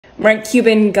Mark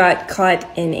Cuban got caught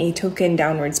in a token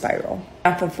downward spiral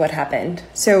of what happened.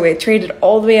 So it traded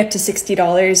all the way up to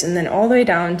 $60 and then all the way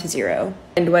down to zero.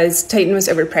 And Titan was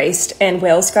overpriced and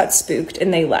whales got spooked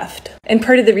and they left. And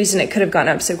part of the reason it could have gone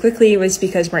up so quickly was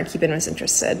because Mark Cuban was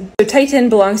interested. So Titan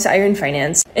belongs to Iron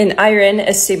Finance, and Iron,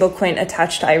 a stablecoin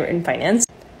attached to Iron Finance,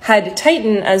 had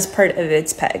Titan as part of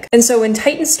its peg. And so when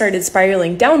Titan started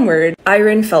spiraling downward,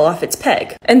 Iron fell off its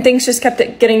peg. And things just kept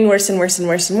getting worse and worse and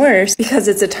worse and worse because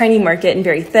it's a tiny market and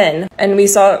very thin. And we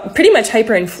saw pretty much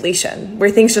hyperinflation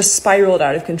where things just spiraled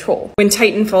out of control. When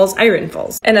Titan falls, Iron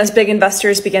falls. And as big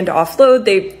investors began to offload,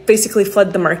 they basically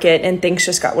flooded the market and things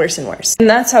just got worse and worse. And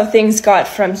that's how things got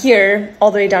from here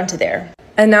all the way down to there.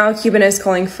 And now Cuban is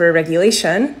calling for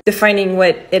regulation, defining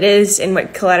what it is and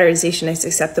what collateralization is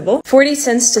acceptable. 40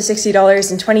 cents to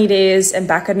 $60 in 20 days and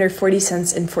back under 40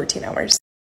 cents in 14 hours.